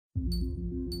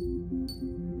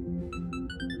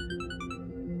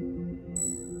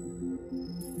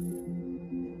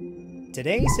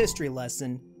Today's history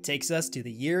lesson takes us to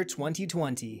the year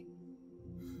 2020.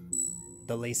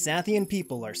 The Laysathian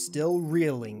people are still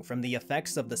reeling from the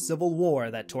effects of the civil war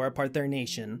that tore apart their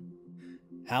nation.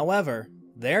 However,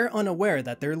 they're unaware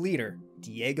that their leader,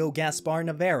 Diego Gaspar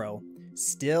Navarro,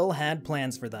 still had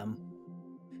plans for them.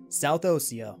 South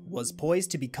Ossia was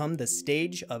poised to become the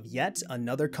stage of yet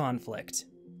another conflict,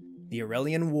 the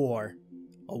Aurelian War,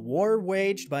 a war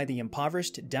waged by the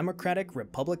impoverished Democratic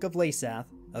Republic of Laysath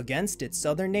against its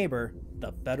southern neighbor,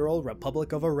 the Federal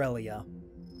Republic of Aurelia.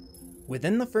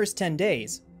 Within the first 10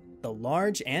 days, the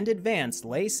large and advanced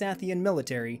Laysathian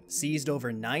military seized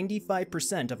over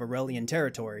 95% of Aurelian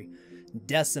territory,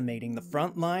 decimating the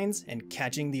front lines and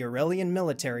catching the Aurelian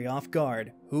military off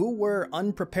guard, who were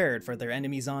unprepared for their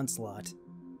enemy's onslaught.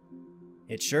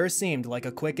 It sure seemed like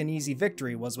a quick and easy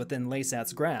victory was within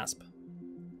Laysath's grasp.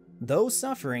 Though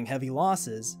suffering heavy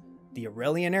losses, the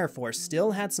Aurelian Air Force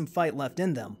still had some fight left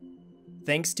in them.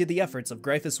 Thanks to the efforts of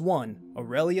Gryphus I,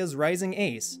 Aurelia's rising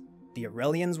ace, the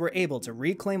Aurelians were able to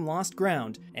reclaim lost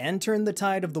ground and turn the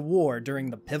tide of the war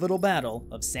during the pivotal battle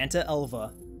of Santa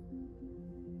Elva.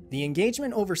 The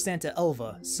engagement over Santa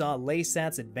Elva saw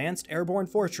Laysath's advanced airborne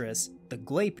fortress, the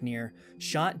Gleipnir,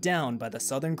 shot down by the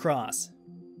Southern Cross.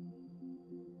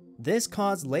 This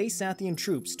caused Laysathian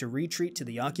troops to retreat to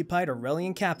the occupied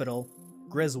Aurelian capital,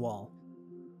 Griswold.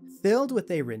 Filled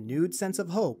with a renewed sense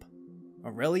of hope,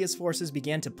 Aurelia's forces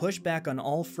began to push back on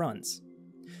all fronts.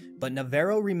 But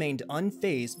Navarro remained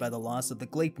unfazed by the loss of the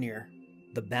Gleipnir.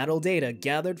 The battle data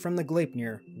gathered from the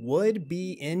Gleipnir would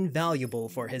be invaluable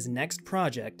for his next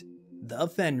project, the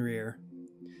Fenrir.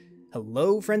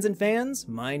 Hello friends and fans,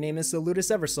 my name is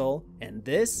Solutus Eversol, and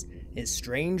this is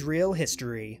Strangereal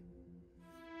History.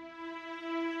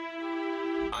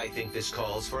 I think this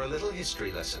calls for a little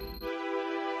history lesson.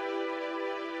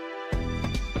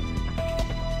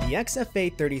 The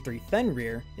XFA-33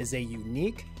 Fenrir is a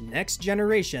unique,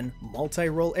 next-generation,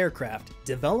 multi-role aircraft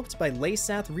developed by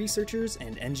Laysath researchers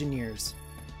and engineers.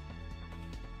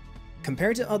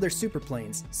 Compared to other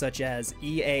superplanes, such as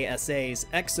EASA's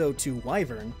XO-2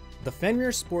 Wyvern, the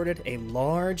Fenrir sported a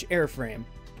large airframe.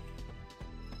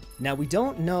 Now we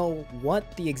don't know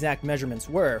what the exact measurements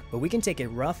were, but we can take a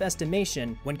rough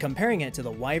estimation when comparing it to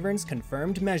the Wyvern's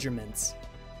confirmed measurements.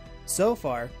 So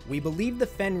far, we believe the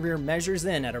Fenrir measures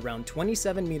in at around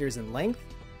 27 meters in length,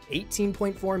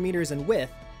 18.4 meters in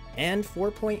width, and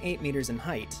 4.8 meters in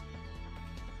height.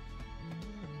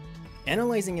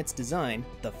 Analyzing its design,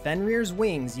 the Fenrir's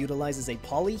wings utilizes a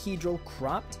polyhedral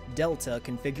cropped delta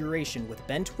configuration with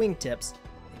bent wingtips,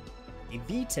 a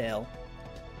V-tail,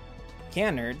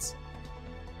 canards,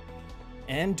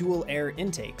 and dual air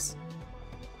intakes.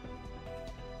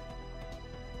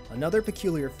 Another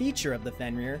peculiar feature of the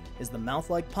Fenrir is the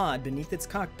mouth-like pod beneath its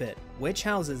cockpit, which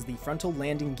houses the frontal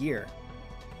landing gear.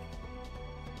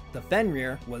 The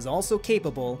Fenrir was also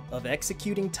capable of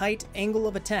executing tight angle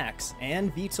of attacks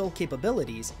and VTOL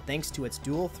capabilities thanks to its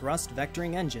dual thrust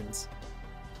vectoring engines.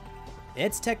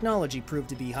 Its technology proved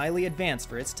to be highly advanced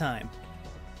for its time.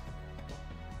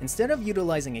 Instead of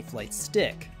utilizing a flight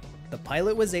stick, the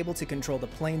pilot was able to control the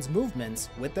plane's movements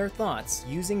with their thoughts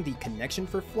using the Connection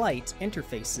for Flight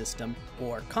interface system,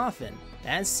 or COFFIN,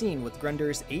 as seen with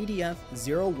Grunder's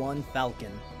ADF-01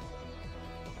 Falcon.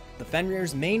 The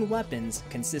Fenrir's main weapons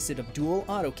consisted of dual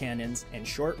autocannons and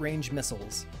short-range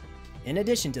missiles. In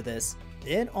addition to this,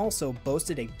 it also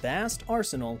boasted a vast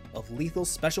arsenal of lethal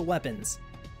special weapons,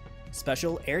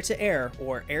 special air-to-air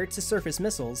or air-to-surface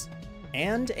missiles,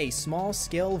 and a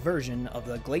small-scale version of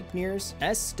the Gleipnir's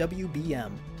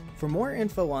SWBM. For more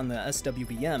info on the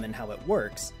SWBM and how it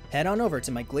works, head on over to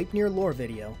my Gleipnir lore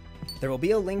video. There will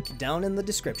be a link down in the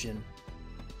description.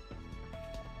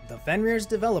 The Fenrir's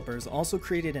developers also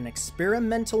created an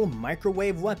experimental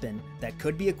microwave weapon that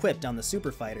could be equipped on the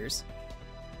superfighters.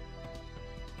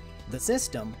 The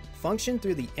system functioned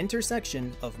through the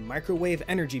intersection of microwave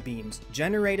energy beams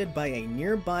generated by a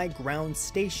nearby ground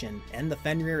station and the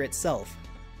Fenrir itself.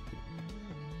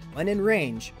 When in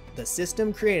range, the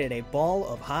system created a ball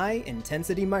of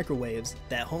high-intensity microwaves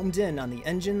that homed in on the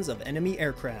engines of enemy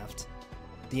aircraft.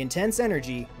 The intense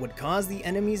energy would cause the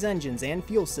enemy's engines and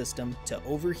fuel system to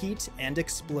overheat and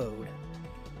explode.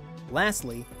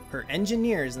 Lastly, her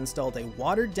engineers installed a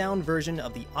watered-down version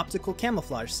of the optical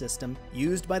camouflage system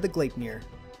used by the Gleipnir.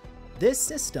 This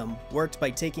system worked by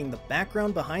taking the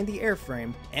background behind the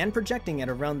airframe and projecting it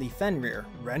around the Fenrir,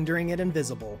 rendering it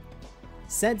invisible.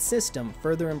 Said system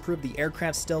further improved the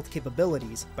aircraft's stealth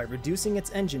capabilities by reducing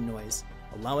its engine noise,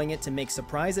 allowing it to make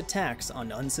surprise attacks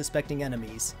on unsuspecting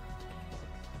enemies.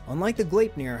 Unlike the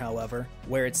Gleipnir, however,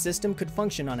 where its system could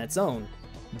function on its own,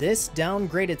 this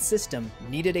downgraded system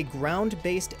needed a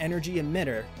ground-based energy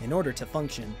emitter in order to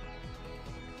function.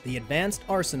 The advanced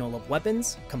arsenal of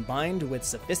weapons, combined with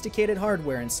sophisticated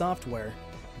hardware and software,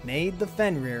 made the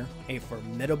Fenrir a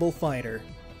formidable fighter.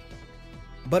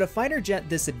 But a fighter jet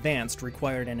this advanced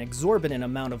required an exorbitant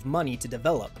amount of money to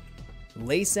develop.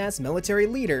 Leysat's military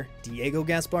leader, Diego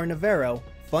Gaspar Navarro,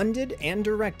 funded and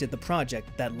directed the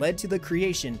project that led to the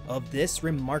creation of this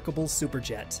remarkable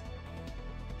superjet.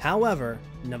 However,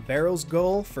 Navarro's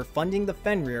goal for funding the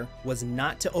Fenrir was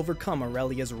not to overcome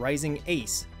Aurelia's rising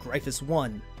ace, Gryphus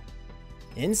I.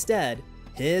 Instead,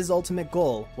 his ultimate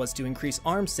goal was to increase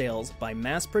arms sales by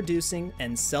mass producing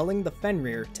and selling the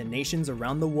Fenrir to nations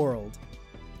around the world.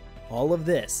 All of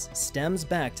this stems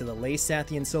back to the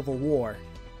Leysathian Civil War.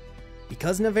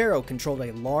 Because Navarro controlled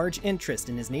a large interest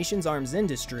in his nation's arms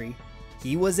industry,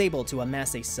 he was able to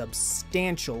amass a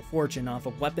substantial fortune off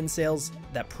of weapon sales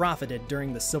that profited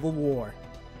during the Civil War.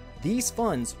 These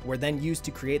funds were then used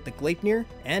to create the Gleipnir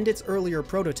and its earlier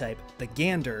prototype, the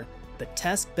Gander, the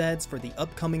test beds for the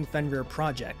upcoming Fenrir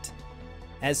project.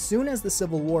 As soon as the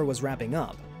Civil War was wrapping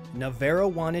up, Navarro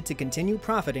wanted to continue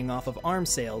profiting off of arms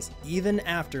sales even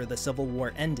after the Civil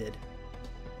War ended.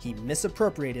 He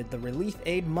misappropriated the relief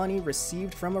aid money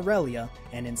received from Aurelia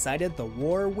and incited the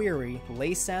war-weary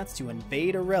Leysats to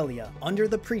invade Aurelia under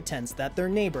the pretense that their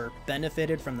neighbor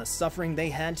benefited from the suffering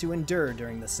they had to endure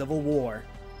during the Civil War.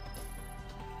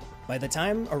 By the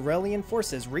time Aurelian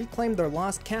forces reclaimed their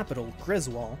lost capital,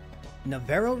 Griswold,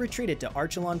 Navarro retreated to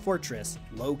Archelon Fortress,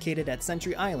 located at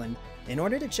Sentry Island, in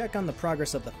order to check on the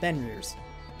progress of the Fenrirs.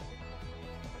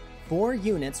 4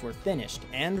 units were finished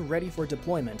and ready for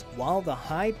deployment, while the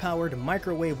high-powered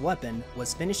microwave weapon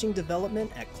was finishing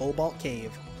development at Cobalt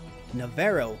Cave.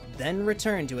 Navarro then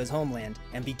returned to his homeland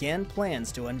and began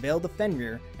plans to unveil the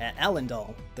Fenrir at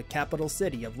Allendal, the capital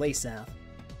city of Leysath.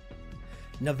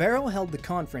 Navarro held the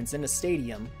conference in a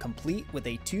stadium, complete with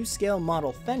a 2-scale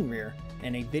model Fenrir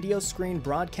and a video screen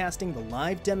broadcasting the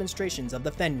live demonstrations of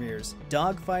the Fenrirs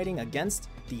dogfighting against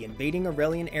the invading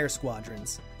Aurelian air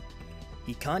squadrons.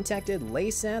 He contacted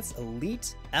Leysat's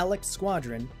elite Alec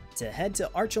squadron to head to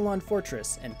Archelon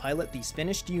Fortress and pilot these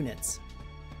finished units.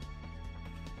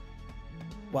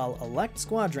 While Elect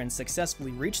Squadron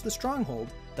successfully reached the stronghold,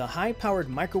 the high-powered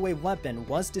microwave weapon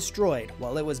was destroyed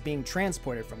while it was being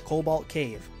transported from Cobalt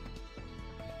Cave.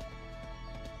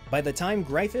 By the time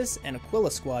Gryphus and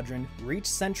Aquila Squadron reached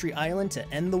Sentry Island to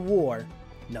end the war,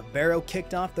 Navarro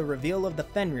kicked off the reveal of the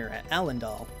Fenrir at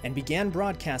Allendal and began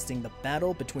broadcasting the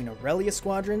battle between Aurelia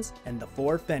squadrons and the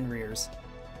 4 Fenrirs.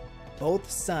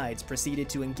 Both sides proceeded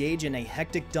to engage in a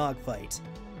hectic dogfight.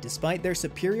 Despite their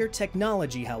superior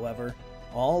technology, however,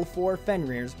 all 4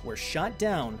 Fenrirs were shot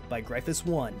down by Gryphus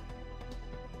I.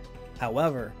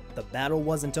 However, the battle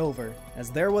wasn't over, as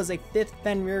there was a 5th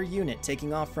Fenrir unit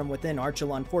taking off from within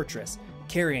Archelon Fortress,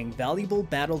 carrying valuable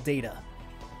battle data.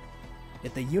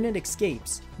 If the unit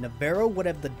escapes, Navarro would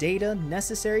have the data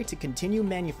necessary to continue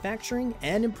manufacturing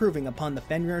and improving upon the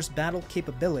Fenrir's battle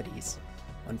capabilities.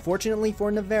 Unfortunately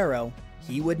for Navarro,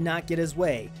 he would not get his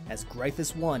way, as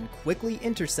Gryphus I quickly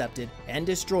intercepted and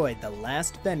destroyed the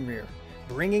last Fenrir,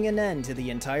 bringing an end to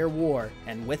the entire war,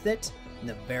 and with it,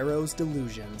 Navarro's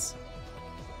delusions.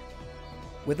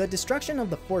 With the destruction of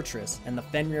the fortress and the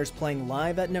Fenrirs playing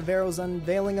live at Navarro's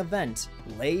unveiling event,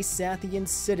 Leysathian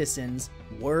citizens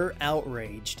were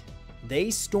outraged. They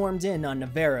stormed in on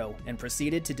Navarro and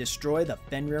proceeded to destroy the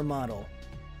Fenrir model.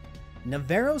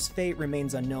 Navarro's fate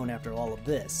remains unknown after all of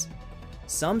this.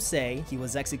 Some say he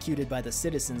was executed by the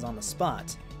citizens on the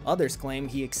spot. Others claim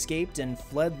he escaped and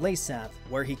fled Leysath,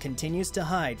 where he continues to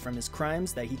hide from his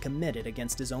crimes that he committed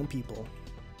against his own people.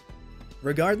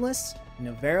 Regardless,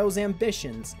 Navarro's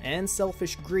ambitions and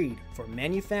selfish greed for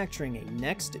manufacturing a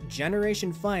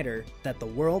next-generation fighter that the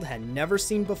world had never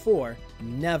seen before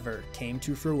never came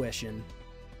to fruition.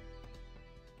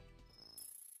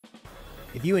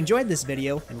 If you enjoyed this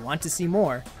video and want to see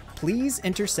more, please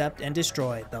intercept and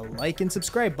destroy the like and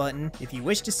subscribe button if you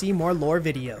wish to see more lore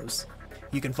videos.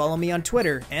 You can follow me on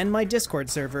Twitter and my Discord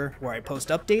server, where I post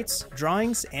updates,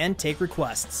 drawings, and take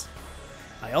requests.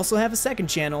 I also have a second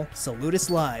channel,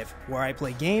 SolutusLive, where I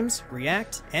play games,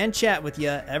 react, and chat with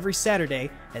ya every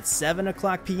Saturday at 7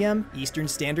 o'clock PM Eastern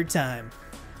Standard Time.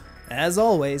 As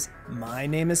always, my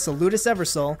name is Solutus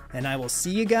Eversol, and I will see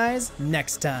you guys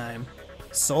next time.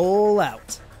 Soul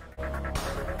out!